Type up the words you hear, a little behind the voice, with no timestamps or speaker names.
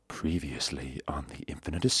Previously on the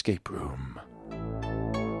Infinite Escape Room.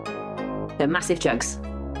 They're massive jugs.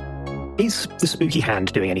 Is the spooky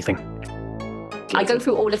hand doing anything? I go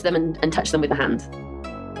through all of them and touch them with the hand.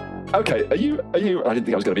 Okay, are you? I didn't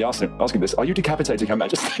think I was going to be asking this. Are you decapitating Her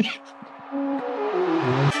Majesty?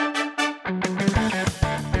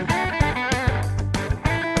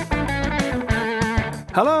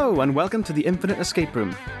 Hello, and welcome to the Infinite Escape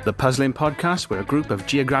Room, the puzzling podcast where a group of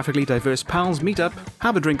geographically diverse pals meet up,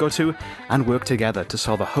 have a drink or two, and work together to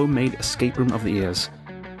solve a homemade escape room of the ears.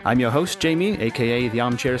 I'm your host, Jamie, aka the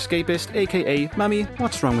Armchair Escapist, aka Mummy,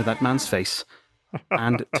 what's wrong with that man's face?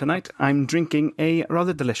 And tonight I'm drinking a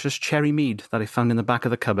rather delicious cherry mead that I found in the back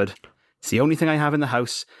of the cupboard. It's the only thing I have in the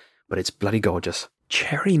house, but it's bloody gorgeous.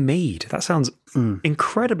 Cherry mead? That sounds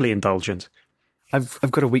incredibly indulgent. I've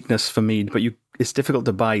got a weakness for mead, but it's difficult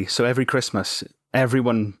to buy. So every Christmas,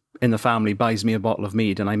 everyone in the family buys me a bottle of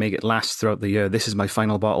mead, and I make it last throughout the year. This is my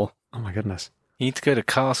final bottle. Oh my goodness! You need to go to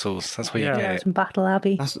castles. That's where you get it. Some Battle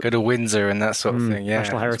Abbey. Go to Windsor and that sort of thing. Yeah,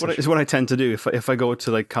 National Heritage. It's what I tend to do if I go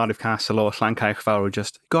to like Cardiff Castle or Llancairfawr.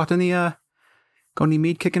 Just got any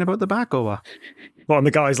mead kicking about the back or what? Well, and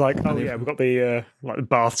the guy's like, "Oh yeah, we've got the the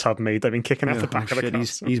bathtub mead. They've been kicking out the back of the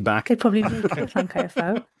castle." He's back. They'd probably make it with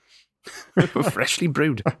Llancairfawr. Freshly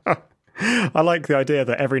brewed. I like the idea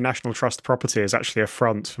that every National Trust property is actually a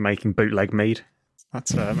front for making bootleg mead.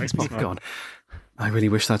 That makes me smile. God, I really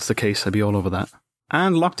wish that's the case. I'd be all over that.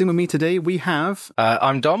 And locked in with me today, we have...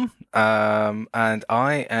 I'm Dom, and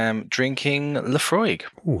I am drinking Lefroig.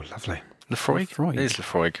 Oh, lovely. Lefroig? It is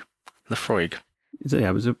Lefroig. Lefroig.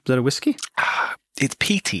 Was that a whiskey? It's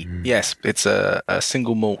peaty. Yes, it's a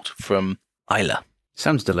single malt from Islay.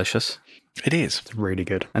 Sounds delicious. It is. It's really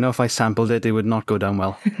good. I know if I sampled it, it would not go down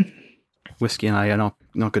well. Whiskey and I are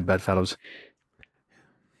not good bedfellows.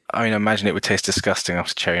 I mean, I imagine it would taste disgusting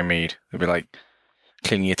after cherry mead. It'd be like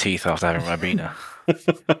cleaning your teeth after having Ribena.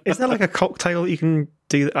 Is there like a cocktail that you can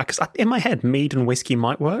do? Because in my head, mead and whiskey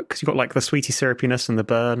might work because you've got like the sweetie syrupiness and the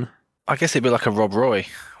burn. I guess it'd be like a Rob Roy,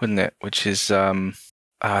 wouldn't it? Which is, I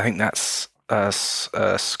think that's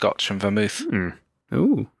Scotch and vermouth.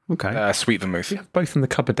 Ooh, okay. Sweet vermouth. We have both in the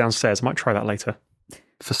cupboard downstairs. I might try that later.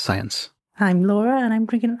 For science. I'm Laura, and I'm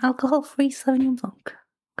drinking an alcohol-free Sauvignon Blanc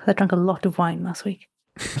because I drank a lot of wine last week.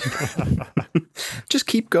 Just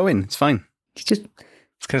keep going. It's fine. I was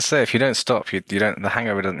going to say, if you don't stop, you don't. The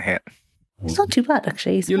hangover doesn't hit. It's not too bad,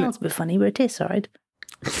 actually. It smells a bit funny, but it tastes all right.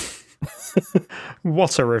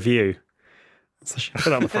 What a review. So she put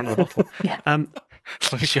that on the front of the bottle. Yeah.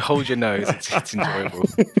 As long as you hold your nose, it's enjoyable.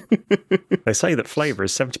 They say that flavour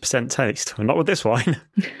is 70% taste. Well, not with this wine.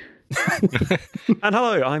 And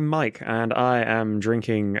hello, I'm Mike, and I am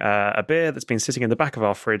drinking a beer that's been sitting in the back of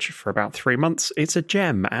our fridge for about 3 months. It's a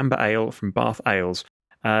Gem Amber Ale from Bath Ales.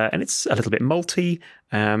 And it's a little bit malty,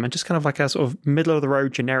 and just kind of like a sort of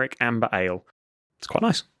middle-of-the-road generic amber ale. It's quite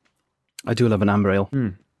nice. I do love an amber ale.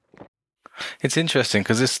 It's interesting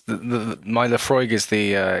because my Lefroig is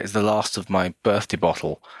the last of my birthday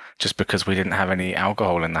bottle, just because we didn't have any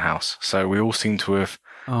alcohol in the house. So we all seem to have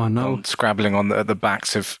gone scrabbling on the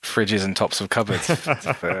backs of fridges and tops of cupboards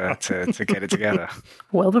to get it together.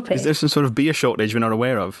 Well prepared. Is there some sort of beer shortage we're not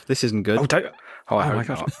aware of? This isn't good. I hope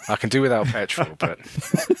not. I can do without petrol, but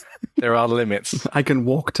there are limits. I can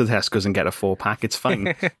walk to Tesco's and get a 4-pack. It's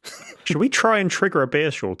fine. Should we try and trigger a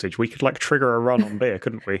beer shortage? We could trigger a run on beer,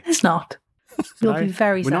 couldn't we? It's not. You'll be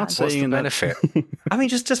very sad. We're not saying the benefit. I mean,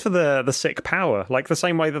 just for the sick power. Like the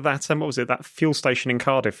same way that what was it? That fuel station in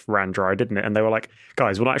Cardiff ran dry, didn't it? And they were like,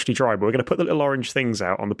 guys, we're not actually dry, but we're going to put the little orange things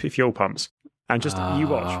out on the fuel pumps. And just, you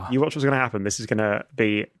watch what's going to happen. This is going to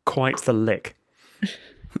be quite the lick.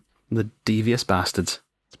 The devious bastards.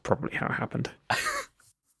 That's probably how it happened.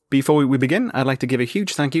 Before we begin, I'd like to give a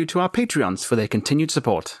huge thank you to our Patreons for their continued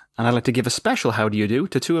support. And I'd like to give a special how do you do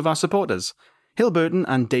to 2 of our supporters, Hill Burton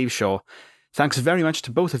and Dave Shaw. Thanks very much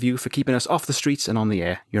to both of you for keeping us off the streets and on the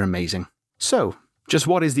air. You're amazing. So, just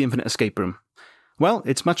what is the Infinite Escape Room? Well,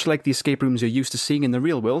 it's much like the escape rooms you're used to seeing in the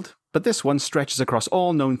real world, but this one stretches across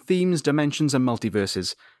all known themes, dimensions, and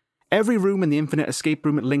multiverses. Every room in the Infinite Escape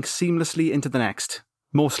Room links seamlessly into the next.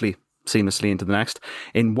 Mostly seamlessly into the next,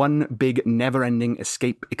 in one big, never-ending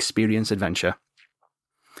escape experience adventure.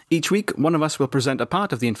 Each week, one of us will present a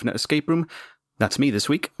part of the Infinite Escape Room, that's me this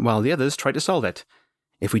week, while the others try to solve it.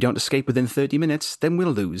 If we don't escape within 30 minutes, then we'll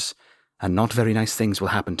lose, and not very nice things will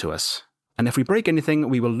happen to us. And if we break anything,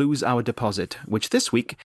 we will lose our deposit, which this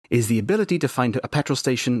week is the ability to find a petrol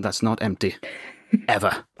station that's not empty.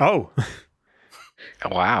 Ever. Oh.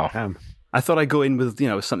 Wow. I thought I'd go in with,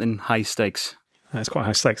 something high stakes. That's quite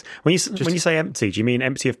high stakes. When you say empty, do you mean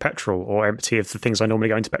empty of petrol or empty of the things I normally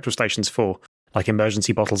go into petrol stations for? like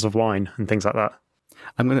emergency bottles of wine and things like that.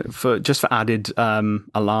 I'm going to, for added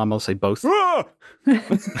alarm, I'll say both.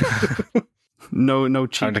 No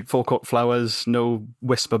cheap forecourt flowers, no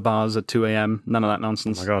whisper bars at 2 a.m, none of that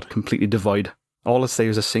nonsense. Oh my God. Completely devoid. All I'll say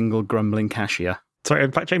is a single grumbling cashier. Sorry,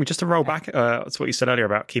 in fact, Jamie, just to roll back to what you said earlier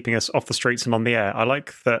about keeping us off the streets and on the air, I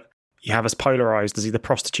like that you have us polarised as either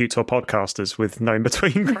prostitutes or podcasters with no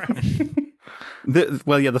in-between ground.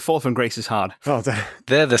 The fall from grace is hard. Oh,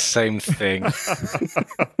 they're the same thing. It's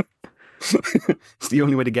the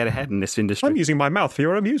only way to get ahead in this industry. I'm using my mouth for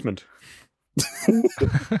your amusement.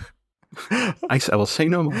 I will say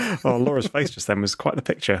no more. Oh, Laura's face just then was quite the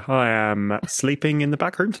picture. I am sleeping in the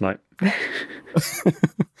back room tonight.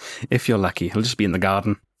 If you're lucky, I'll just be in the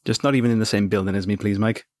garden. Just not even in the same building as me, please,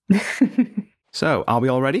 Mike. So, are we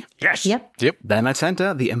all ready? Yes. Yep. Then let's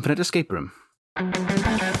enter the Infinite Escape Room.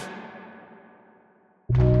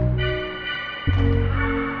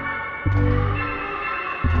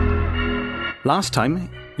 Last time,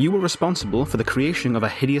 you were responsible for the creation of a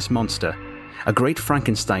hideous monster, a great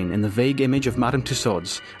Frankenstein in the vague image of Madame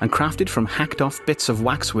Tussauds, and crafted from hacked-off bits of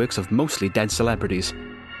waxworks of mostly dead celebrities.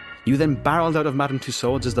 You then barreled out of Madame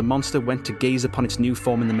Tussauds as the monster went to gaze upon its new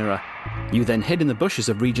form in the mirror. You then hid in the bushes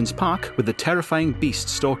of Regent's Park with the terrifying beast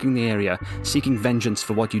stalking the area, seeking vengeance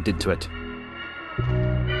for what you did to it.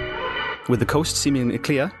 With the coast seemingly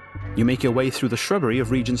clear, you make your way through the shrubbery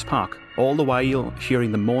of Regent's Park, all the while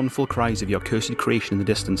hearing the mournful cries of your cursed creation in the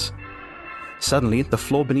distance. Suddenly, the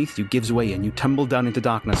floor beneath you gives way and you tumble down into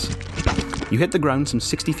darkness. You hit the ground some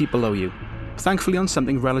 60 feet below you, thankfully on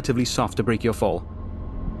something relatively soft to break your fall.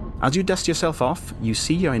 As you dust yourself off, you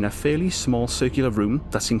see you're in a fairly small circular room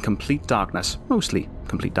that's in complete darkness, mostly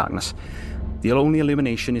complete darkness. The only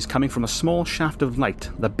illumination is coming from a small shaft of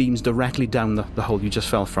light that beams directly down the hole you just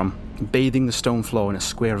fell from, bathing the stone floor in a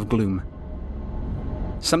square of gloom.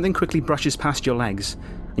 Something quickly brushes past your legs,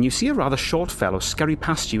 and you see a rather short fellow scurry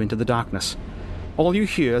past you into the darkness. All you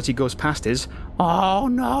hear as he goes past is, "Oh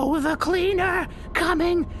no, the cleaner!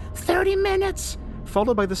 Coming! 30 minutes!"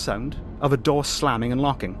 followed by the sound of a door slamming and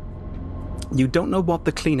locking. You don't know what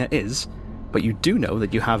the cleaner is, but you do know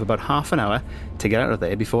that you have about half an hour to get out of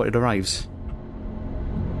there before it arrives.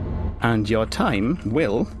 And your time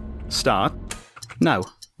will start now.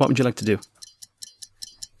 What would you like to do?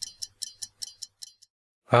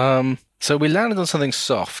 So we landed on something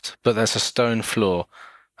soft, but there's a stone floor.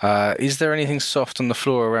 Is there anything soft on the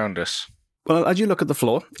floor around us? Well, as you look at the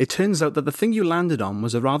floor, it turns out that the thing you landed on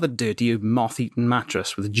was a rather dirty, moth-eaten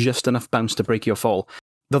mattress with just enough bounce to break your fall,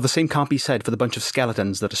 though the same can't be said for the bunch of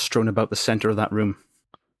skeletons that are strewn about the centre of that room.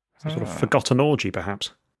 Some sort of forgotten orgy,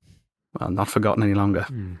 perhaps. Well, not forgotten any longer.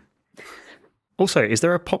 Also, is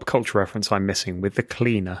there a pop culture reference I'm missing with the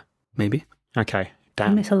cleaner? Maybe. Okay, I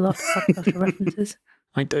damn. miss a lot of pop culture references.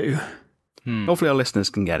 I do. Hopefully our listeners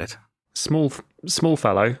can get it. Small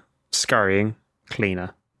fellow, scurrying,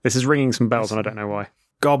 cleaner. This is ringing some bells and I don't know why.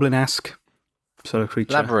 Goblin-esque sort of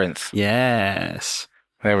creature. Labyrinth. Yes.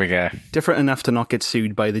 There we go. Different enough to not get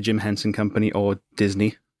sued by the Jim Henson Company or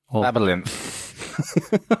Disney. Or... Labyrinth.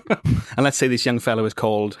 And let's say this young fellow is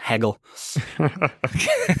called Hegel.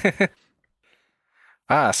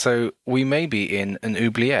 So we may be in an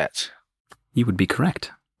oubliette. You would be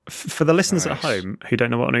correct. For the listeners at home who don't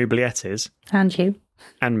know what an oubliette is, And you.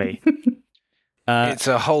 and me. It's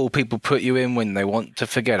a hole people put you in when they want to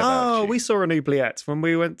forget about you. We saw an oubliette when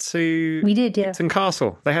we went to We did, yeah. Tipton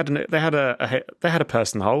Castle. They had a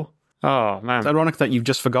person hole. Oh man, It's ironic that you've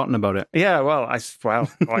just forgotten about it. yeah. Well,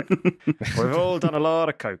 right. We've all done a lot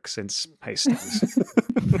of coke since Hastings.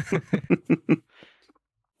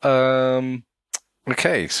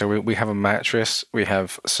 Okay, so we have a mattress, we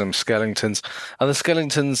have some skeletons. Are the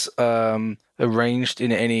skeletons arranged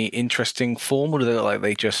in any interesting form, or do they look like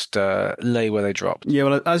they just lay where they dropped? Yeah,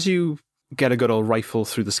 well, as you get a good old rifle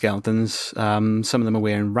through the skeletons, some of them are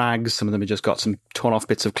wearing rags, some of them have just got some torn off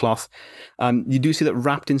bits of cloth. You do see that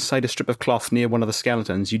wrapped inside a strip of cloth near one of the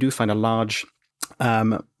skeletons, you do find a large,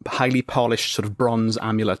 highly polished sort of bronze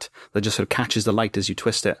amulet that just sort of catches the light as you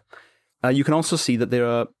twist it. You can also see that there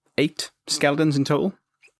are 8 skeletons in total,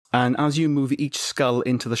 and as you move each skull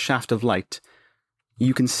into the shaft of light,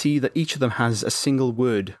 you can see that each of them has a single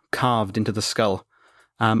word carved into the skull.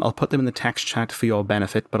 I'll put them in the text chat for your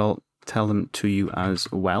benefit, but I'll tell them to you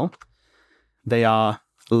as well. They are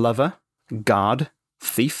lover, guard,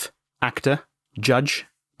 thief, actor, judge,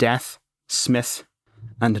 death, smith,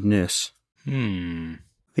 and nurse.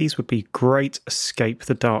 These would be great Escape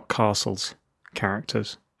the Dark Castles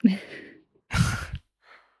characters.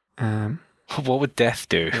 What would Death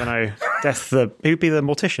do? I don't know. Death, he'd be the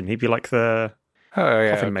mortician. He'd be like the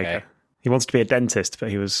coffin maker. He wants to be a dentist,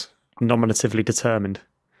 but he was nominatively determined.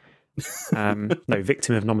 No,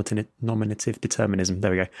 victim of nominative determinism.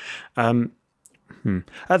 There we go.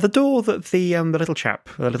 The door that the little chap,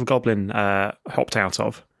 the little goblin, hopped out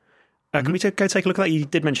of. Can we go take a look at that? You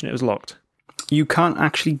did mention it was locked. You can't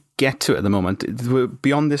actually get to it at the moment.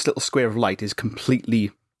 Beyond this little square of light is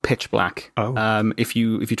completely pitch black. Oh. If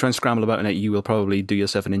you try and scramble about in it, you will probably do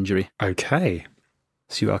yourself an injury. Okay.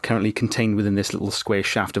 So you are currently contained within this little square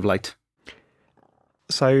shaft of light.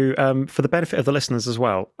 So, for the benefit of the listeners as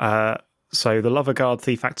well, so the lover, guard,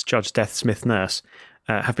 thief, actor, judge, death, smith, nurse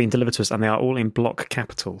have been delivered to us, and they are all in block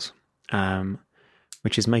capitals,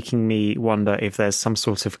 which is making me wonder if there's some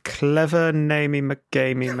sort of clever namey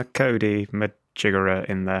McGamey McCody majiggerer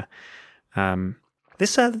in there.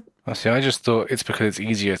 I just thought it's because it's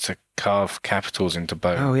easier to carve capitals into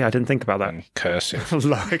bone. Oh yeah, I didn't think about that. And cursive.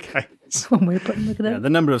 Lowercase. That's one way of putting it. Yeah, the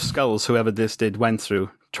number of skulls whoever this did went through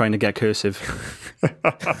trying to get cursive.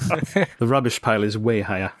 The rubbish pile is way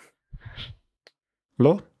higher.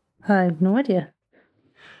 Law? I have no idea.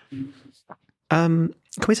 Can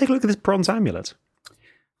we take a look at this bronze amulet?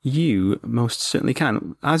 You most certainly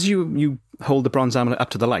can. As you hold the bronze amulet up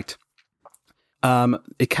to the light,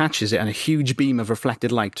 it catches it, and a huge beam of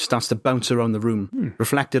reflected light starts to bounce around the room,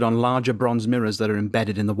 reflected on larger bronze mirrors that are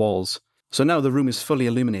embedded in the walls. So now the room is fully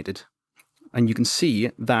illuminated, and you can see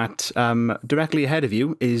that directly ahead of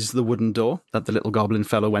you is the wooden door that the little goblin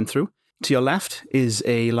fellow went through. To your left is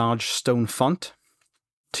a large stone font.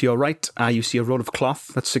 To your right, you see a roll of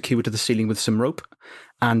cloth that's secured to the ceiling with some rope,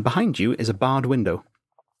 and behind you is a barred window.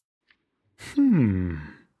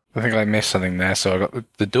 I think I missed something there. So I got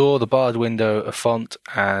the door, the barred window, a font,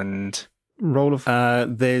 and Roll of...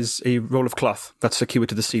 There's a roll of cloth that's secured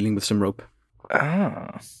to the ceiling with some rope.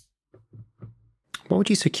 ah, What would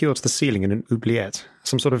you secure to the ceiling in an oubliette?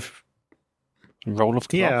 Some sort of... roll of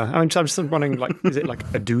cloth. Yeah, I mean, I'm just wondering, like, is it like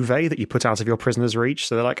a duvet that you put out of your prisoner's reach?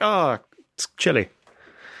 So they're like, it's chilly.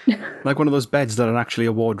 Like one of those beds that are actually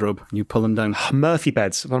a wardrobe. You pull them down. Murphy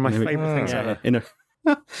beds, one of my favourite things ever.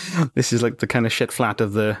 This is like the kind of shit flat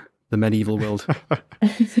of the medieval world.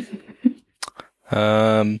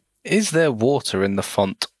 Is there water in the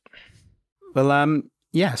font? Well,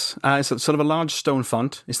 yes. It's sort of a large stone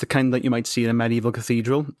font. It's the kind that you might see in a medieval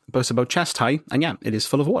cathedral. But it's about chest high, and yeah, it is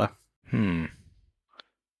full of water.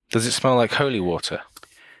 Does it smell like holy water?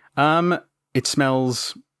 It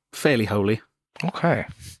smells fairly holy. Okay.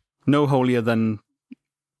 No holier than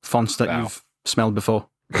fonts that you've smelled before.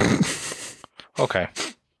 Okay.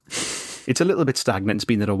 It's a little bit stagnant. It's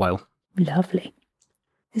been there a while. Lovely.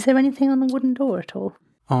 Is there anything on the wooden door at all?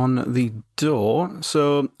 On the door,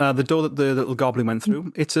 so the door that the little goblin went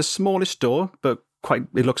through, it's a smallish door, but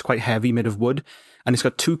it looks quite heavy, made of wood, and it's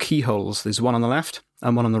got two keyholes. There's one on the left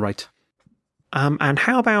and one on the right. And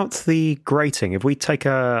how about the grating? If we take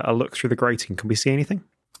a look through the grating, can we see anything?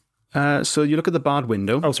 So you look at the barred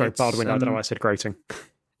window. Oh, sorry, barred window. I don't know why I said grating.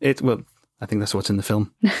 Well, I think that's what's in the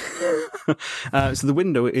film. So the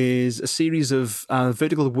window is a series of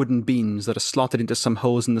vertical wooden beams that are slotted into some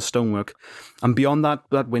holes in the stonework. And beyond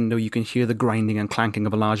that window, you can hear the grinding and clanking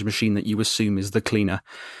of a large machine that you assume is the cleaner.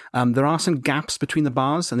 There are some gaps between the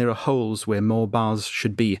bars, and there are holes where more bars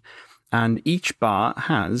should be. And each bar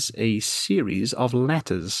has a series of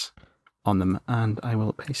letters on them. And I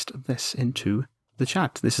will paste this into the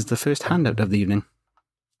chat. This is the first handout of the evening.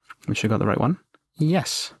 Make sure I got the right one.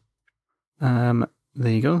 Yes.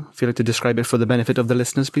 There you go. If you'd like to describe it for the benefit of the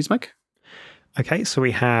listeners, please, Mike. Okay, so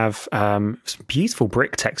we have some beautiful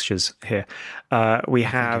brick textures here. We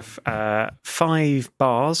have 5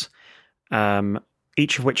 bars,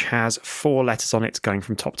 each of which has 4 letters on it going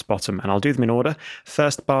from top to bottom, and I'll do them in order.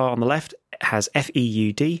 First bar on the left has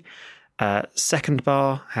FEUD. Second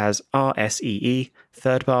bar has RSEE.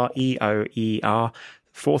 Third bar EOER.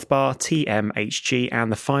 Fourth bar TMHG.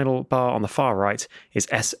 And the final bar on the far right is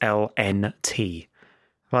SLNT.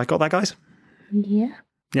 Have I got that, guys? Yeah.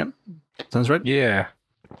 Yep. Sounds right. Yeah.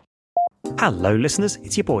 Hello, listeners.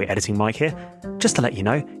 It's your boy, Editing Mike here. Just to let you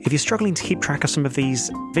know, if you're struggling to keep track of some of these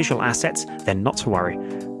visual assets, then not to worry.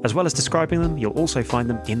 As well as describing them, you'll also find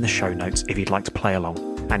them in the show notes if you'd like to play along.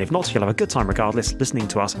 And if not, you'll have a good time regardless, listening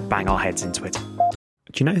to us bang our heads into it.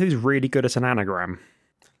 Do you know who's really good at an anagram?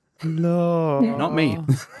 Laura. Not me.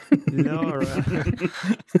 Laura.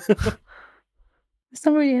 It's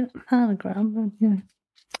not really an anagram, but yeah.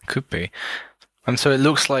 Could be. And so it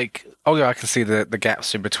looks like, I can see the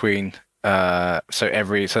gaps in between. So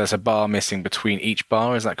there's a bar missing between each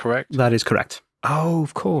bar, is that correct? That is correct. Oh,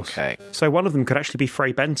 of course. Okay. So one of them could actually be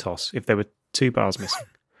Frey Bentos if there were 2 bars missing.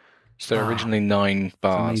 So there are originally 9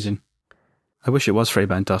 bars. Amazing. I wish it was Frey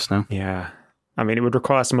Bentos now. Yeah. I mean, it would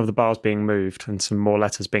require some of the bars being moved and some more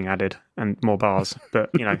letters being added and more bars.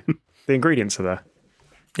 But, the ingredients are there.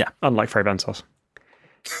 Yeah. Unlike Fray Bentos.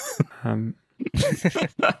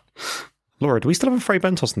 Laura, do we still have a Fray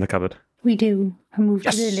Bentos in the cupboard? We do. I moved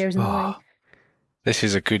it earlier in the way. This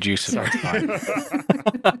is a good use of our time.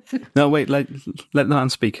 No, wait, let the man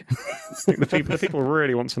speak. The people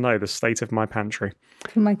really want to know the state of my pantry.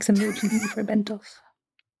 For Mike's emergency for Bentos.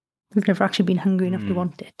 We've never actually been hungry enough to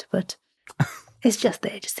want it, but it's just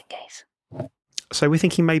there just in case. So we're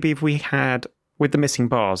thinking maybe if we had, with the missing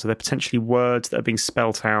bars, are there potentially words that are being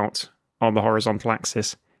spelt out on the horizontal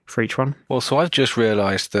axis for each one? Well, so I've just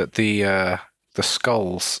realised that the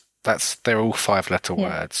skulls, they're all 5-letter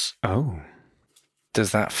words. Oh.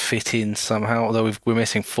 Does that fit in somehow? Although we're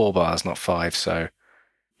missing 4 bars, not 5, so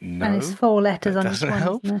no. And it's 4 letters on each doesn't one,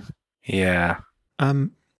 help. isn't it? Yeah.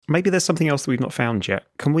 Maybe there's something else that we've not found yet.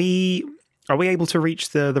 Are we able to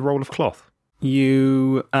reach the roll of cloth?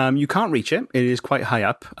 You can't reach it. It is quite high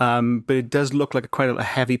up, but it does look like quite a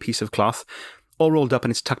heavy piece of cloth, all rolled up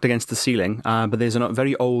and it's tucked against the ceiling. But there's a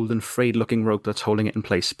very old and frayed-looking rope that's holding it in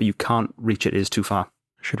place, but you can't reach it. It is too far.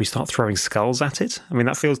 Should we start throwing skulls at it? I mean,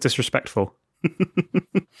 that feels disrespectful.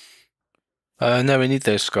 No, we need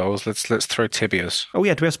those skulls. Let's throw tibias. Oh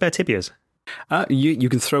yeah, do we have spare tibias? You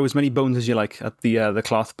can throw as many bones as you like at the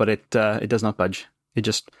cloth, but it does not budge. It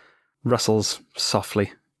just rustles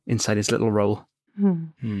softly inside its little roll.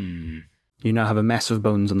 You now have a mess of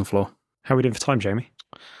bones on the floor. How are we doing for time, Jamie?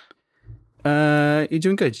 You're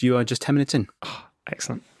doing good. You are just 10 minutes in. Oh,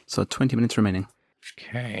 excellent. So 20 minutes remaining.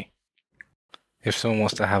 Okay. If someone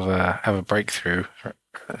wants to have a breakthrough,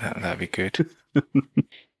 that'd be good.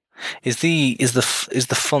 Is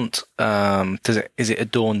the font is it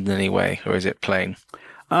adorned in any way, or is it plain?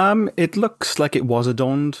 It looks like it was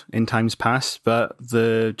adorned in times past, but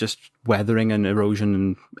the just weathering and erosion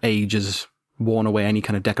and age has worn away any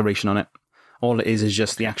kind of decoration on it. All it is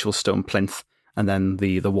just the actual stone plinth and then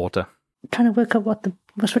the water. I'm trying to work out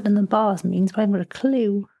what's written in the bars means, but I haven't got a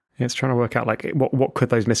clue. Yeah, it's trying to work out what could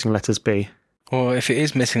those missing letters be. Well, if it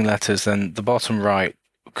is missing letters, then the bottom right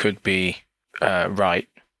could be right,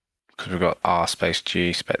 because we've got R space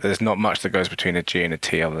G space. There's not much that goes between a G and a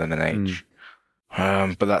T other than an H.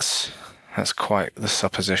 But that's quite the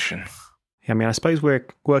supposition. Yeah, I mean, I suppose we're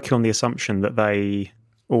working on the assumption that they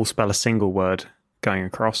all spell a single word going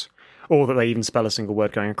across, or that they even spell a single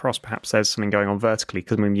word going across. Perhaps there's something going on vertically,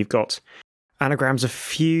 because I mean, you've got anagrams of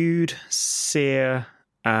feud, sear,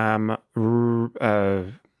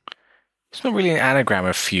 It's not really an anagram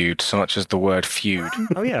of feud so much as the word feud.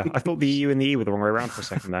 Oh yeah, I thought the U and the E were the wrong way around for a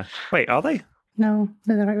second there. Wait, are they? No,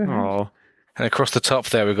 they're the right way around. Oh. And across the top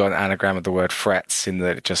there, we've got an anagram of the word frets, in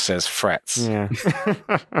that it just says frets. Yeah.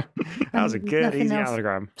 That was a good, Nothing easy else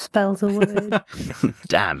anagram. Spells a word.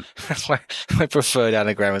 Damn. That's my preferred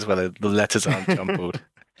anagram as well. The letters aren't jumbled.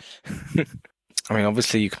 I mean,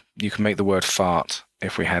 obviously, you can make the word fart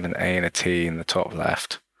if we had an A and a T in the top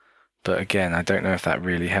left. But again, I don't know if that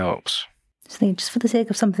really helps. Just for the sake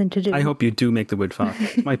of something to do. I hope you do make the word fart.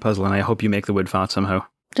 It's my puzzle, and I hope you make the word fart somehow.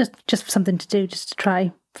 Just for something to do, just to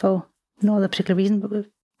try, for no other particular reason, but we'll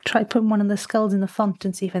try putting one of the skulls in the font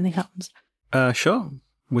and see if anything happens. Sure.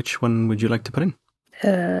 Which one would you like to put in?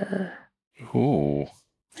 Ooh.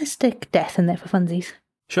 Let's stick death in there for funsies.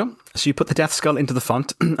 Sure. So you put the death skull into the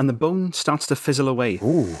font, and the bone starts to fizzle away.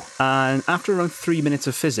 Ooh. And after around 3 minutes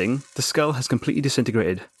of fizzing, the skull has completely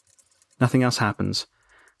disintegrated. Nothing else happens.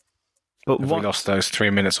 But We lost those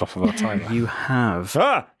 3 minutes off of our timer. you have.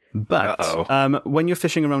 Ah! But when you're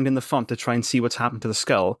fishing around in the font to try and see what's happened to the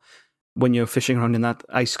skull, when you're fishing around in that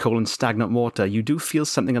ice cold and stagnant water, you do feel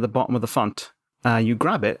something at the bottom of the font. You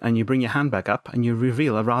grab it and you bring your hand back up and you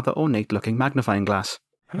reveal a rather ornate-looking magnifying glass.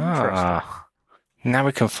 Now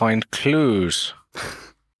we can find clues.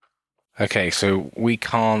 Okay, so we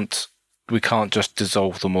can't just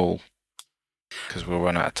dissolve them all, because we'll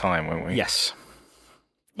run out of time, won't we? Yes.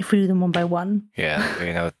 If we do them one by one.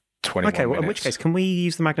 Yeah, 21 Okay, well, in which case, can we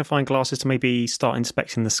use the magnifying glasses to maybe start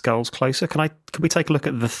inspecting the skulls closer? Can we take a look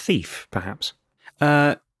at the thief, perhaps?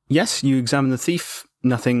 Yes, you examine the thief.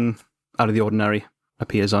 Nothing out of the ordinary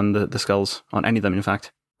appears on the skulls, on any of them, in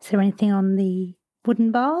fact. Is there anything on the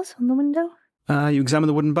wooden bars on the window? You examine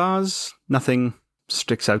the wooden bars. Nothing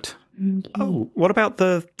sticks out. Okay. Oh, what about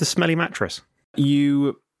the smelly mattress?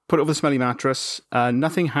 You put it over the smelly mattress.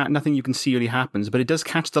 Nothing you can see really happens, but it does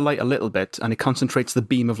catch the light a little bit, and it concentrates the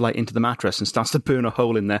beam of light into the mattress and starts to burn a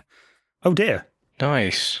hole in there. Oh dear.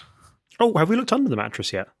 Nice. Oh, have we looked under the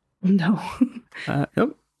mattress yet? No.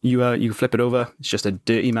 Nope. You flip it over. It's just a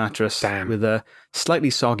dirty mattress Damn. with a slightly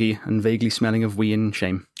soggy and vaguely smelling of wee and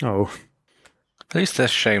shame. Oh. At least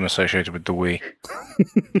there's shame associated with the we.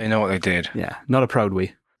 They know what they did. Yeah, not a proud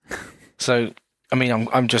we. So, I mean,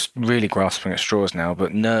 I'm just really grasping at straws now,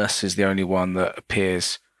 but nurse is the only one that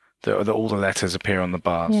appears, that all the letters appear on the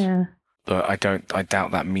bars. Yeah. But I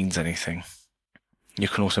doubt that means anything. You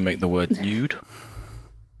can also make the word nude.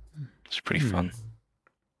 It's pretty fun.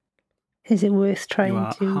 Is it worth trying You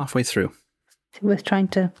are to... halfway through. Is it worth trying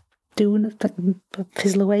to do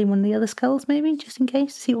fizzle away one of the other skulls, maybe, just in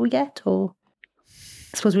case, see what we get? Or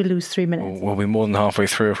I suppose we lose 3 minutes. We'll be more than halfway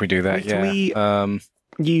through if we do that, Can we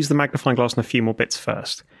use the magnifying glass on a few more bits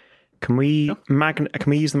first? Can we can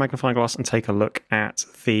we use the magnifying glass and take a look at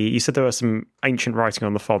the... You said there was some ancient writing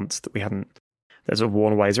on the font that we hadn't... That's sort of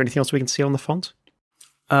worn away. Is there anything else we can see on the font?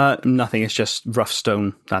 Nothing. It's just rough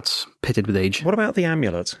stone that's pitted with age. What about the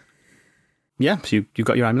amulet? Yeah, so you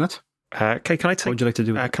got your amulet? Okay, can I take... What would you like to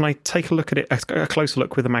do with it? Can I take a look at it, a closer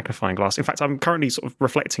look with a magnifying glass? In fact, I'm currently sort of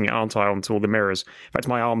reflecting it, aren't I, onto all the mirrors? In fact,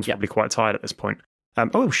 my arm's probably quite tired at this point.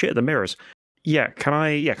 Oh shit, the mirrors. Yeah, can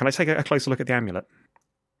I take a closer look at the amulet?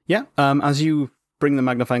 Yeah, as you bring the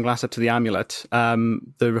magnifying glass up to the amulet,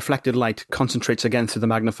 the reflected light concentrates again through the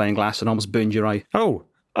magnifying glass and almost burns your eye. Oh,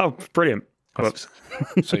 brilliant. Whoops.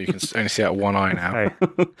 So you can only see out one eye now.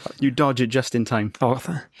 Hey. You dodge it just in time. Oh,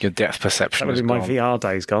 Your depth perception that would is be my gone. VR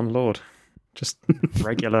days gone, Lord. Just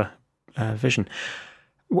regular vision.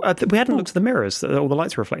 We hadn't looked at the mirrors that all the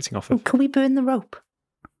lights are reflecting off of. Can we burn the rope?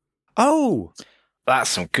 Oh! That's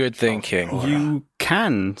some good thinking. You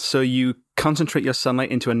can. So you concentrate your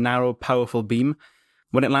sunlight into a narrow, powerful beam.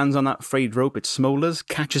 When it lands on that frayed rope, it smolders,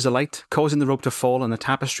 catches the light, causing the rope to fall and the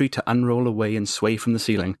tapestry to unroll away and sway from the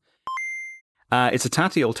ceiling. It's a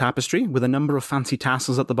tatty old tapestry with a number of fancy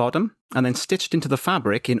tassels at the bottom, and then stitched into the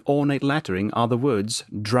fabric in ornate lettering are the words,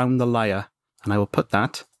 "Drown the liar." And I will put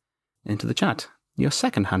that into the chat. Your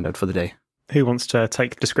second handout for the day. Who wants to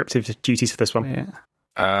take descriptive duties for this one?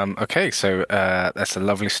 Yeah. Okay, so that's a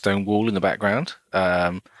lovely stone wall in the background.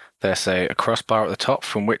 There's a crossbar at the top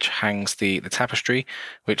from which hangs the tapestry,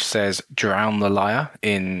 which says "Drown the liar"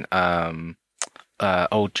 in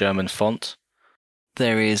old German font.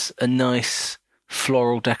 There is a nice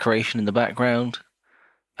floral decoration in the background.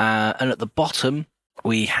 And at the bottom,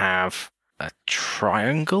 we have a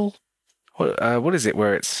triangle. What is it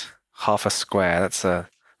where it's half a square? That's a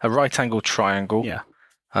right angle triangle. Yeah.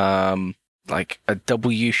 Like a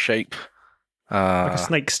W shape. Like a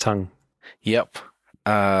snake's tongue. Yep.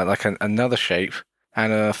 Like another shape.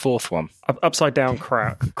 And a fourth one. Upside down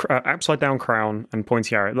crown and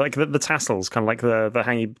pointy arrow. Like the tassels, kind of like the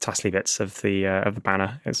hangy tassely bits of the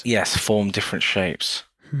banner. Yes, form different shapes.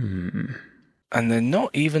 And they're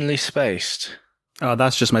not evenly spaced. Oh,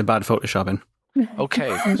 that's just my bad photoshopping.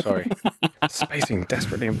 Okay, sorry. Spacing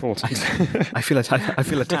desperately important. I feel attacked.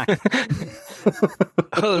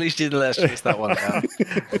 Well, at least you didn't let us chase that one down.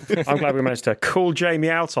 I'm glad we managed to call Jamie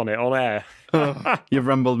out on it on air. You've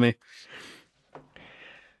rumbled me.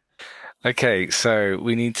 Okay, so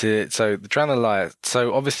we need to... So the Drown the Liar...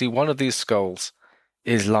 So obviously one of these skulls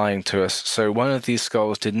is lying to us. So one of these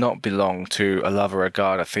skulls did not belong to a lover, a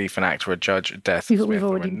guard, a thief, an actor, a judge, a death, We've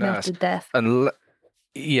already melted death.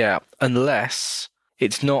 Unless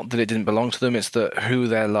it's not that it didn't belong to them, it's that who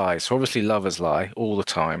there lies. So obviously lovers lie all the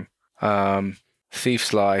time.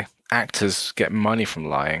 Thieves lie. Actors get money from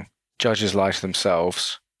lying. Judges lie to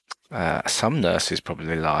themselves. Some nurses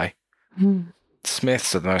probably lie.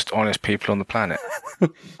 Smiths are the most honest people on the planet.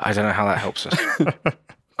 I don't know how that helps us.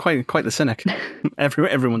 Quite the cynic.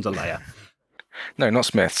 Everyone's a liar. No, not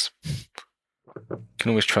Smiths. Can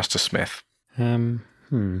always trust a Smith.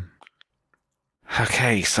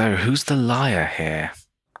 Okay, so who's the liar here?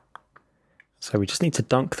 So we just need to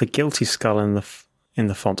dunk the guilty skull in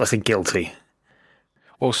the font. I think guilty.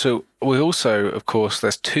 Also, of course,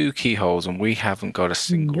 there's 2 keyholes, and we haven't got a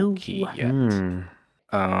single key yet.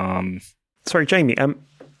 Sorry, Jamie.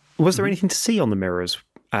 Was there anything to see on the mirrors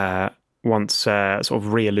once sort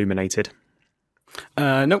of re-illuminated?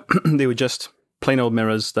 Nope. They were just plain old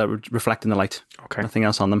mirrors that were reflecting the light. Okay. Nothing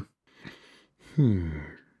else on them.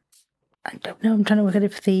 I don't know. I'm trying to work out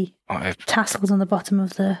if the tassels on the bottom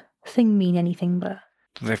of the thing mean anything, but...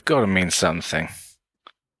 They've got to mean something.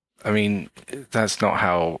 I mean, that's not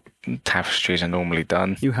how tapestries are normally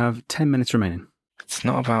done. You have 10 minutes remaining. It's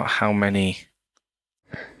not about how many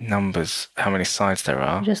numbers, how many sides there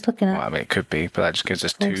are. I'm just looking at... Well, I mean, it could be, but that just gives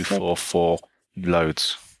us 2, 4, 4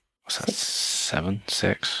 loads. What's that? 7,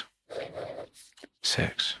 6?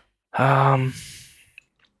 6.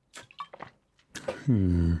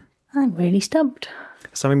 I'm really stumped.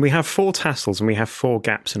 So, I mean, we have 4 tassels and we have 4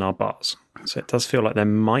 gaps in our bars. So it does feel like there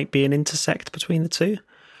might be an intersect between the two.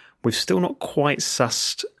 We've still not quite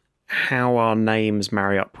sussed how our names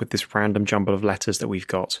marry up with this random jumble of letters that we've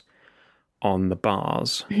got on the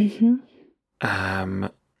bars. Mm-hmm.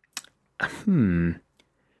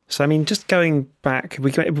 So, I mean, just going back,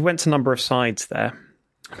 we went to number of sides there.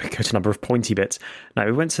 We go to number of pointy bits. No,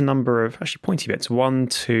 we went to number of, actually, pointy bits. 1,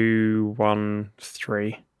 2, 1,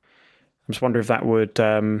 3. I'm just wondering if that would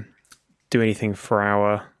do anything for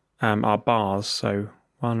our bars. So,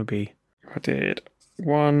 one would be, I did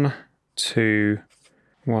 1, 2,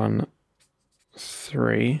 1,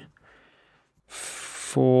 3.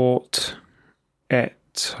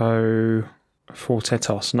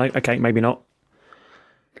 Fortetos. No, okay, maybe not.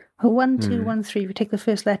 Well, 1, 2, 1, 3. We take the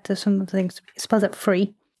first letters from the things. It spells out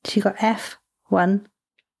 3. So you got F1,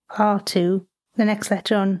 R2. The next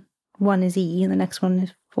letter on 1 is E, and the next one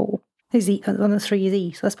is 4. Is E, on the 3 is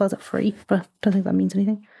E, so that spells out 3. But I don't think that means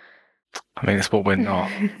anything. I mean, it's what we're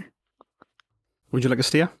not. Would you like a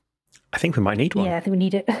steer? I think we might need one. Yeah, I think we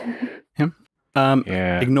need it.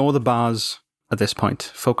 Yeah. Ignore the bars at this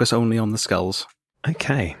point. Focus only on the skulls.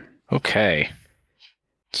 Okay.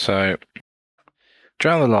 So,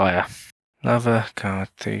 drown the liar. Lover, guard,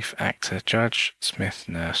 thief, actor, judge, smith,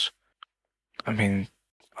 nurse. I mean,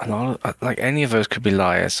 a lot of, like any of those could be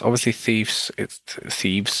liars. Obviously, thieves.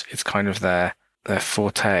 It's kind of their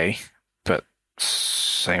forte. But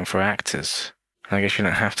same for actors. I guess you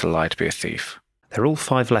don't have to lie to be a thief. They're all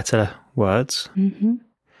 5-letter words. Mm-hmm.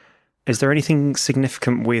 Is there anything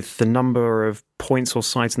significant with the number of points or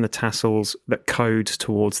sides in the tassels that code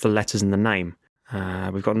towards the letters in the name?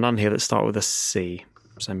 We've got none here that start with a C,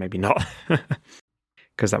 so maybe not.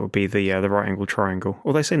 Because that would be the right angle triangle.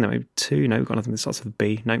 Although saying that, maybe 2. No, we've got nothing that starts with a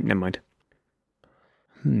B. No, never mind.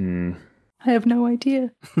 I have no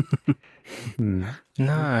idea.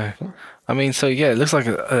 No. I mean, so yeah, it looks like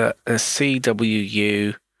a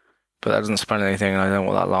CWU, but that doesn't spell anything, and I don't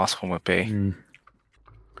know what that last one would be.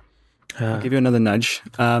 I'll give you another nudge.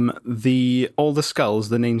 All the skulls,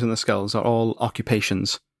 the names on the skulls, are all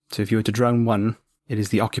occupations. So if you were to drown one, it is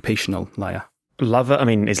the occupational liar. Lover, I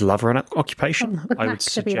mean, is lover an occupation? Would I would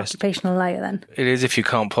actor be an suggest. occupational liar then? It is if you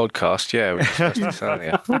can't podcast, yeah. We discussed this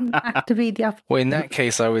earlier. Wouldn't actor be the Well, in that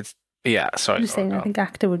case, I would... Yeah, sorry. I'm just saying, I think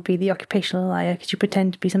actor would be the occupational liar because you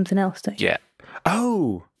pretend to be something else, don't you? Yeah.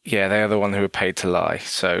 Oh! Yeah, they are the one who are paid to lie.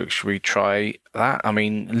 So should we try that? I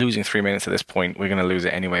mean, losing 3 minutes at this point, we're going to lose it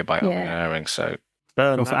anyway by erring, so...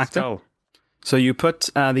 Burn Go for that actor. skull. So you put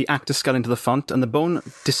the actor's skull into the font, and the bone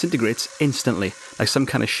disintegrates instantly, like some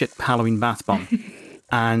kind of shit Halloween bath bomb.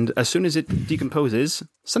 And as soon as it decomposes,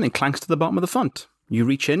 something clanks to the bottom of the font. You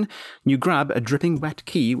reach in, and you grab a dripping wet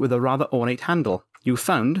key with a rather ornate handle. You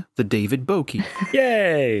found the David Bowie key.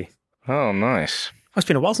 Yay! Oh, nice. It's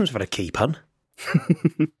been a while since we've had a key pun.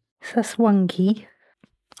 So that's one key.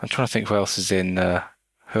 I'm trying to think who else is in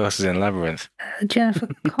Labyrinth. Jennifer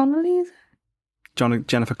Connelly, is it?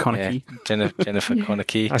 Jennifer Connicky. Yeah, Jennifer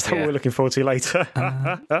Connicky. That's what we're looking forward to later.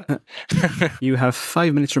 You have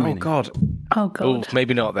 5 minutes remaining. God. Oh, God. Oh,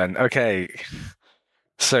 maybe not then. Okay.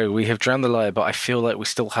 So we have drowned the liar, but I feel like we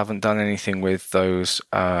still haven't done anything with those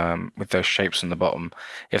shapes on the bottom.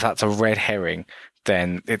 If that's a red herring,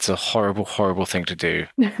 then it's a horrible, horrible thing to do.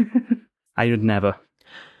 I would never.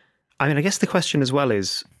 I mean, I guess the question as well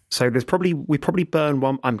is, so we probably burn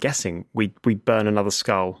one, I'm guessing we burn another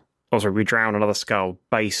skull. Oh, sorry, we drown another skull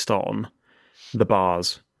based on the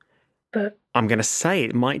bars. But I'm going to say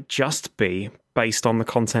it might just be based on the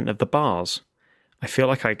content of the bars. I feel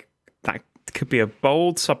like that could be a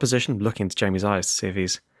bold supposition. Look into Jamie's eyes to see if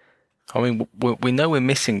he's... I mean, we know we're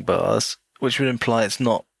missing bars, which would imply it's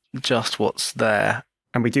not just what's there.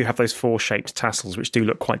 And we do have those 4-shaped tassels, which do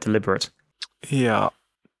look quite deliberate. Yeah.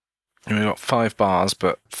 And we've got 5 bars,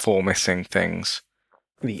 but 4 missing things.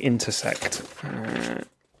 The intersect. I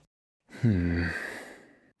don't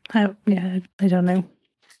know. I'm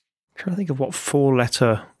trying to think of what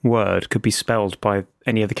 4-letter word could be spelled by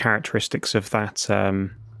any of the characteristics of that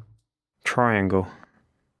triangle,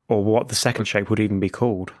 or what the second shape would even be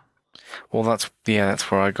called. Well, that's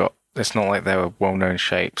where I got. It's not like they were well-known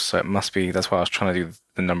shapes, so it must be. That's why I was trying to do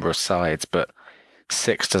the number of sides, but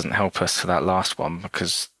 6 doesn't help us for that last one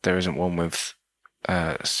because there isn't one with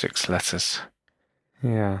 6 letters.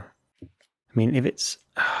 Yeah, I mean, if it's,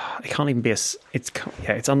 it can't even be it's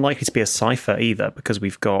unlikely to be a cipher either because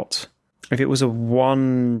we've got. If it was a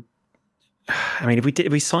 1, I mean, if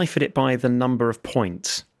we ciphered it by the number of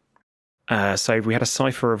points. So if we had a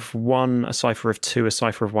cipher of 1, a cipher of 2, a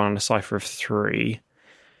cipher of 1, and a cipher of 3.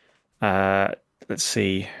 Let's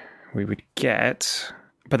see, we would get,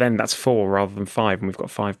 but then that's 4 rather than 5, and we've got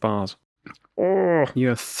 5 bars. Oh, you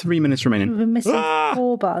have 3 minutes remaining. We're missing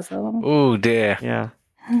 4 bars though. Oh dear. Yeah.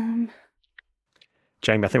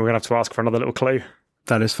 Jamie, I think we're going to have to ask for another little clue.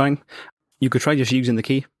 That is fine. You could try just using the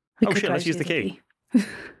key. Let's use the key.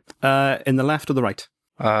 In the left or the right?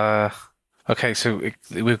 Okay, so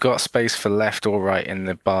we've got space for left or right in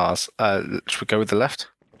the bars. Should we go with the left?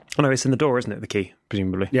 Oh, no, it's in the door, isn't it? The key,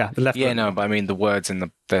 presumably. Yeah, the left. Yeah, no, but I mean the words in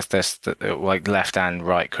the there's like left and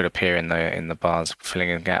right could appear in the bars, filling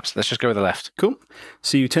in gaps. Let's just go with the left. Cool.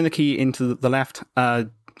 So you turn the key into the left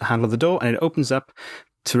handle of the door, and it opens up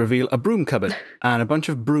to reveal a broom cupboard, and a bunch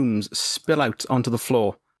of brooms spill out onto the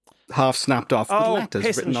floor, half snapped off with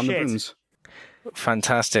letters written on the brooms.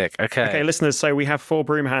 Fantastic. Okay, listeners, so we have 4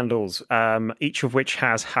 broom handles, each of which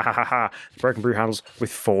has broken broom handles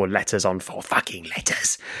with 4 letters on 4 fucking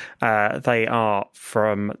letters. They are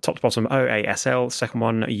from top to bottom OASL, second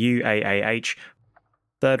one UAAH,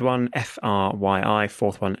 third one FRYI,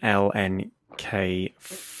 fourth one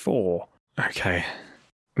LNK4. Okay.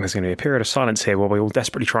 There's going to be a period of silence here while we all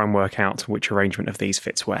desperately try and work out which arrangement of these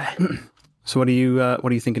fits where. So what are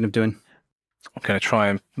you thinking of doing? I'm going to try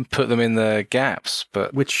and put them in the gaps,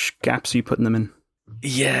 but... Which gaps are you putting them in?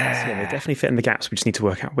 Yeah, they definitely fit in the gaps. We just need to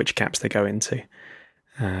work out which gaps they go into.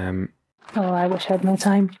 I wish I had more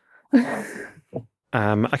time.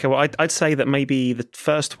 Okay, well, I'd say that maybe the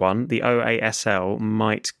first one, the OASL,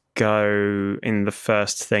 might go in the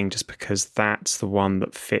first thing just because that's the one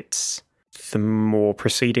that fits the more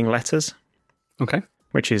preceding letters. Okay.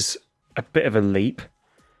 Which is a bit of a leap.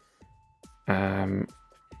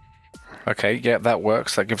 Okay, yeah, that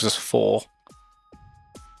works. That gives us 4.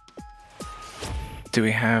 Do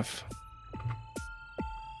we have...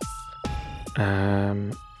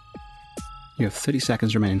 You have 30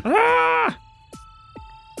 seconds remaining.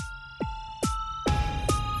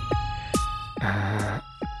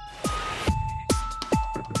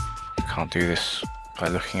 Can't do this by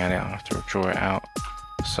looking at it. I have to draw it out.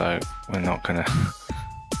 So we're not going to...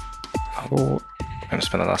 I'm going to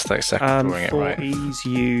spend the last 30 seconds drawing it right. Ease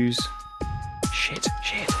use... Shit.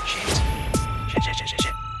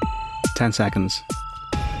 10 seconds.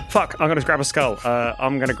 Fuck, I'm going to grab a skull.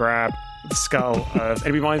 I'm going to grab the skull of...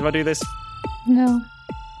 Anybody mind if I do this? No.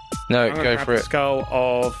 No, go for it. The skull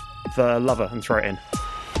of the lover and throw it in.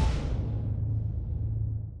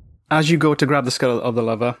 As you go to grab the skull of the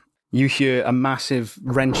lover, you hear a massive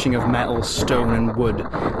wrenching of metal, stone and wood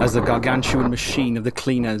as the gargantuan machine of the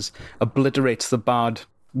cleaners obliterates the barred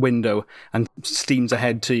window and steams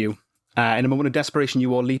ahead to you. In a moment of desperation,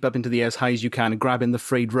 you all leap up into the air as high as you can, grabbing the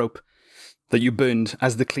frayed rope that you burned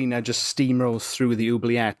as the cleaner just steamrolls through the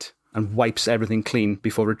oubliette and wipes everything clean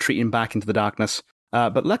before retreating back into the darkness.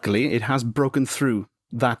 But luckily, it has broken through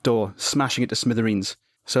that door, smashing it to smithereens.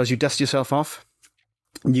 So as you dust yourself off,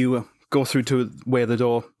 you go through to where the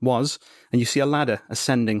door was, and you see a ladder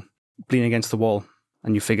ascending, leaning against the wall,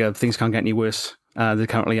 and you figure things can't get any worse than they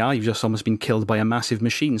currently are. You've just almost been killed by a massive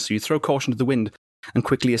machine, so you throw caution to the wind and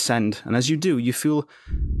quickly ascend. And as you do, you feel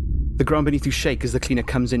the ground beneath you shake as the cleaner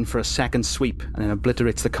comes in for a second sweep and then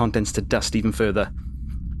obliterates the contents to dust even further.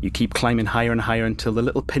 You keep climbing higher and higher until the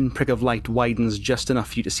little pinprick of light widens just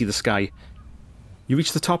enough for you to see the sky. You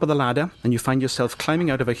reach the top of the ladder, and you find yourself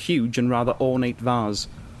climbing out of a huge and rather ornate vase.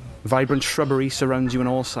 Vibrant shrubbery surrounds you on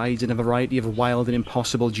all sides in a variety of wild and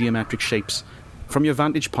impossible geometric shapes. From your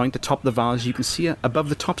vantage point atop the vase, you can see above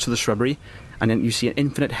the tops of the shrubbery, and then you see an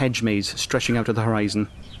infinite hedge maze stretching out to the horizon.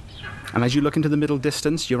 And as you look into the middle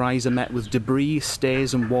distance, your eyes are met with debris,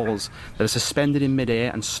 stairs and walls that are suspended in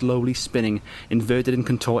midair and slowly spinning, inverted and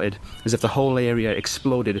contorted, as if the whole area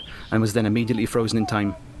exploded and was then immediately frozen in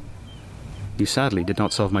time. You sadly did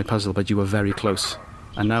not solve my puzzle, but you were very close.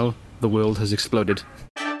 And now the world has exploded.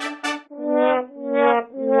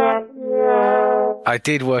 I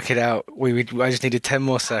did work it out. I just needed 10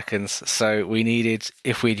 more seconds. So we needed,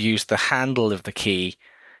 if we'd used the handle of the key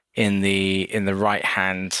in the right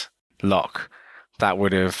hand lock, that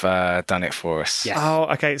would have done it for us. Yes. Oh,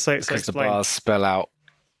 okay. So because the bars spell out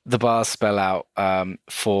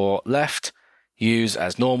for left, use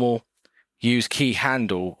as normal, use key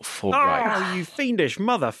handle for right. Oh, you fiendish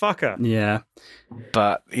motherfucker. Yeah.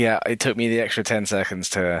 But yeah, it took me the extra 10 seconds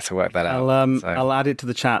to work that out. I'll add it to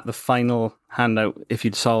the chat, the final handout, if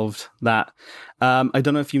you'd solved that. I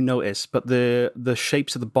don't know if you noticed, but the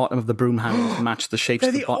shapes at the bottom of the broom handles match the shapes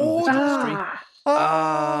at the bottom of the tapestry.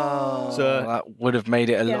 So that would have made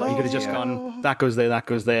it a lot. You could have just gone, that goes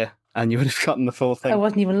there, and you would have gotten the full thing. I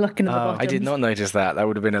wasn't even looking at the bottom. I did not notice that. That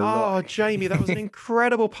would have been a lot. Oh, Jamie, that was an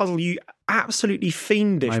incredible puzzle. You absolutely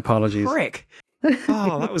fiendish My apologies. prick.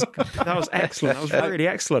 Oh, that was excellent. That was really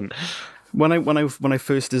excellent. When I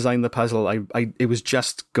first designed the puzzle, it was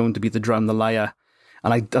just going to be the drum, the lyre,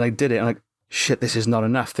 and I did it, and shit, this is not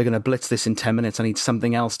enough. They're going to blitz this in 10 minutes. I need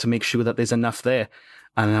something else to make sure that there's enough there.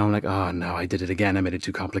 And now I'm like, oh no, I did it again. I made it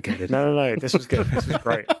too complicated. No. This was good. This was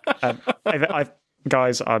great.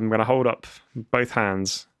 Guys, I'm going to hold up both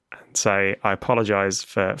hands and say I apologise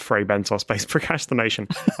for Frey Bentos-based procrastination.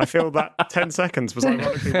 I feel that 10 seconds was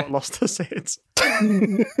ironically what lost us it.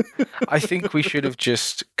 I think we should have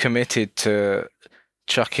just committed to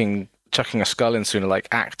chucking a skull in sooner. Like,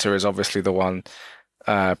 Actor is obviously the one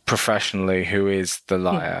professionally who is the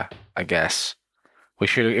liar, I guess. We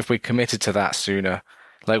should have, if we committed to that sooner.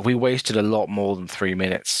 Like, we wasted a lot more than 3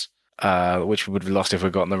 minutes, which we would have lost if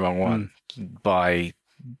we'd gotten the wrong one by,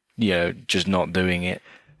 just not doing it.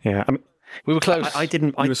 Yeah, I mean, we were close.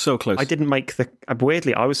 We were so close. I didn't make the.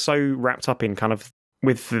 Weirdly, I was so wrapped up in kind of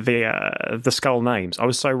with the skull names. I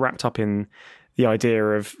was so wrapped up in the idea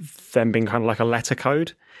of them being kind of like a letter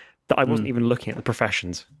code that I wasn't even looking at the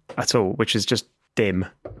professions at all, which is just dim.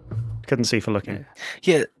 Couldn't see for looking.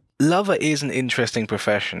 Yeah. Lover is an interesting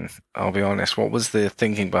profession, I'll be honest. What was the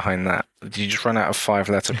thinking behind that? Did you just run out of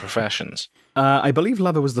 5-letter professions? I believe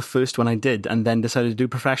lover was the first one I did, and then decided to do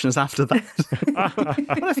professions after that.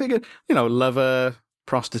 But I figured, lover,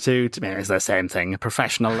 prostitute, it's the same thing. A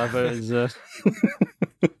professional lover is...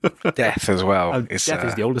 Death as well. Death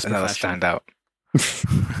is the oldest another profession. Standout.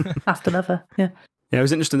 After lover, yeah. Yeah, it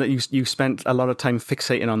was interesting that you spent a lot of time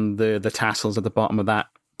fixating on the tassels at the bottom of that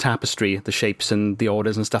tapestry, the shapes and the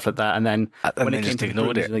orders and stuff like that, and then when it came to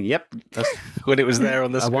ignored it. like, yep, When it was there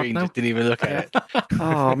on the screen, just didn't even look at it.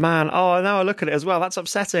 Oh man! Oh, now I look at it as well. That's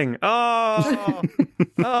upsetting. Oh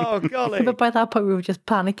golly! But by that point, we were just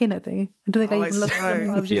panicking. I think. I don't think I even looked at them.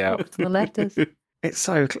 I was just focused on the letters. It's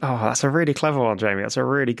so. Oh, that's a really clever one, Jamie. That's a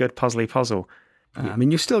really good puzzly puzzle. I mean,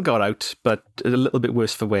 you still got out, but a little bit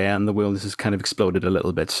worse for wear, and the world has kind of exploded a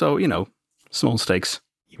little bit. So small stakes.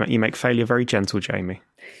 You make failure very gentle, Jamie.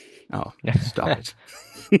 Oh, stop it.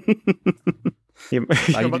 You're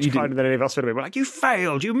much kinder than any of us would have been. We're like, you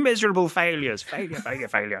failed, you miserable failures.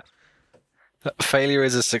 Failure. Failure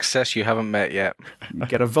is a success you haven't met yet. You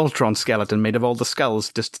get a Voltron skeleton made of all the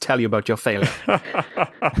skulls just to tell you about your failure.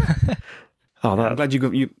 I'm glad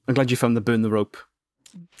you found the burn the rope.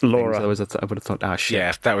 Laura. I would have thought, shit.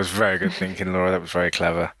 Yeah, that was very good thinking, Laura. That was very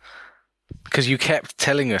clever. Because you kept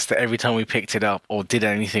telling us that every time we picked it up or did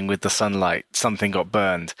anything with the sunlight, something got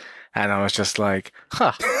burned. And I was just like,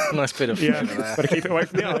 nice bit of fun there. Better keep it away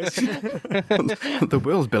from the eyes. The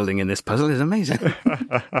world building in this puzzle is amazing.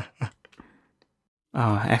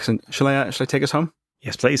 Oh, excellent. Shall I take us home?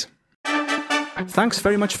 Yes, please. Thanks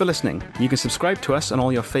very much for listening. You can subscribe to us on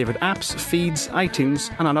all your favourite apps, feeds, iTunes,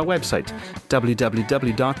 and on our website,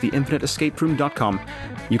 www.theinfiniteescaperoom.com.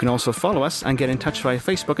 You can also follow us and get in touch via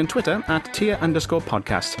Facebook and Twitter at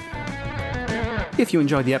 @tier_podcast. If you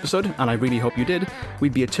enjoyed the episode, and I really hope you did,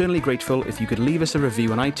 we'd be eternally grateful if you could leave us a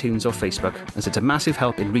review on iTunes or Facebook, as it's a massive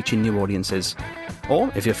help in reaching new audiences.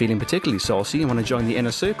 Or, if you're feeling particularly saucy and want to join the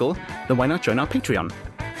inner circle, then why not join our Patreon?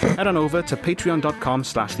 Head on over to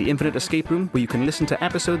patreon.com/theinfiniteescaperoom, where you can listen to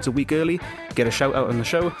episodes a week early, get a shout out on the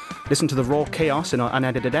show, listen to the raw chaos in our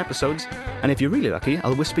unedited episodes, and if you're really lucky,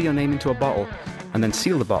 I'll whisper your name into a bottle, and then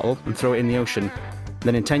seal the bottle and throw it in the ocean.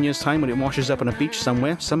 Then in 10 years' time, when it washes up on a beach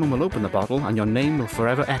somewhere, someone will open the bottle, and your name will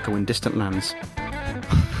forever echo in distant lands.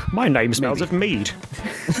 My name smells of mead.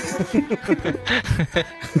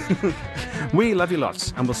 We love you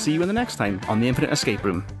lots, and we'll see you in the next time on The Infinite Escape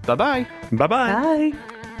Room. Bye-bye. Bye-bye. Bye.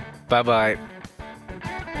 Bye-bye.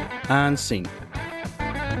 And scene.